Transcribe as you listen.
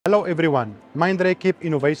Hello everyone, Mindray keep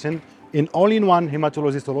innovation in all-in-one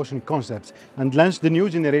hematology solution concepts and launched the new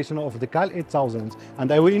generation of the CAL 8000,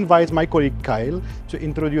 and I will invite my colleague Kyle to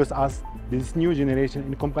introduce us this new generation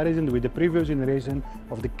in comparison with the previous generation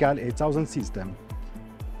of the CAL 8000 system.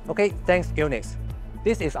 Okay, thanks Eunice.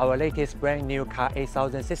 This is our latest brand new CAL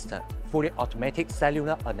 8000 system, fully automatic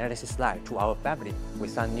cellular analysis line to our family with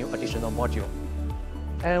some new additional module,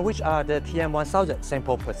 and which are the TM1000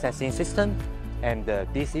 sample processing system and the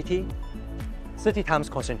DCT, 30 times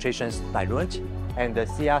concentrations diluent, and the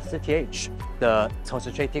CR30H, the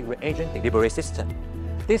concentrated reagent delivery system.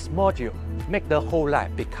 This module makes the whole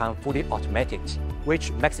line become fully automatic,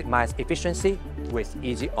 which maximizes efficiency with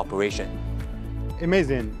easy operation.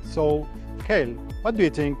 Amazing. So, Kyle, what do you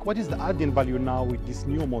think? What is the added value now with this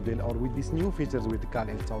new model or with these new features with the CAL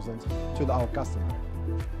 8000 to our customer?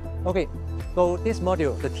 Okay, so this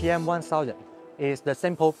module, the TM1000, is the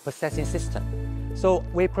sample processing system. So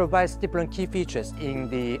we provide different key features in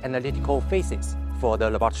the analytical phases for the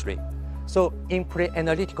laboratory. So in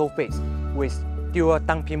pre-analytical phase, with dual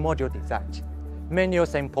dumping module design, manual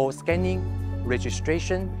sample scanning,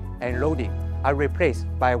 registration, and loading are replaced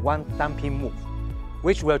by one dumping move,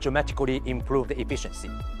 which will dramatically improve the efficiency.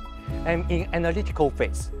 And in analytical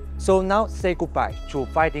phase, so now say goodbye to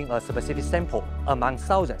finding a specific sample among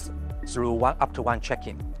thousands through one-to-one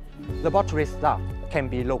checking. Laboratory staff can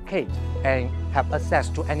be located and have access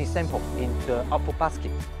to any sample in the output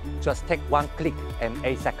basket. Just take one click and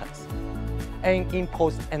 8 seconds. And in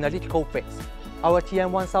post-analytical phase, our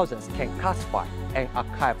TM1000s can classify and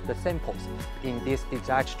archive the samples in this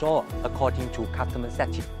desired drawer according to customer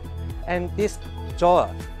setting. And this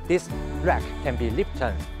drawer, this rack can be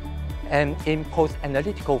lifted. And in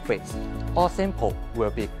post-analytical phase, all samples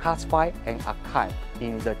will be classified and archived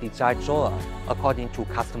in the desired drawer according to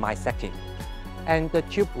customized setting. And the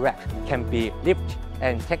tube rack can be lifted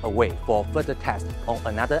and taken away for further test on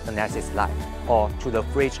another analysis line or to the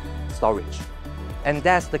fridge storage. And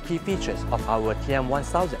that's the key features of our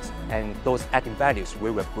TM1000s and those added values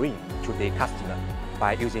we will bring to the customer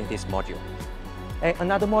by using this module. And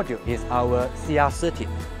another module is our CR30,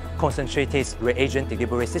 concentrated reagent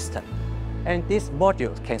delivery system. And this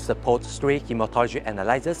module can support 3 hematology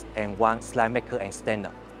analyzers and 1 slide maker and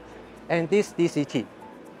stainer. And this DCT,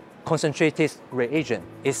 concentrated reagent,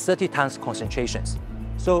 is 30 times concentrations.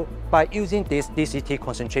 So by using this DCT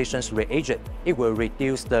concentrations reagent, it will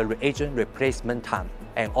reduce the reagent replacement time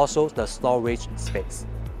and also the storage space.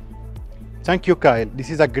 Thank you, Kyle. This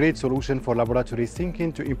is a great solution for laboratories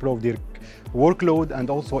thinking to improve their workload and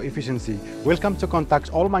also efficiency. Welcome to contact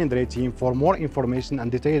all Mindray team for more information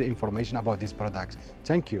and detailed information about these products.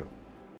 Thank you.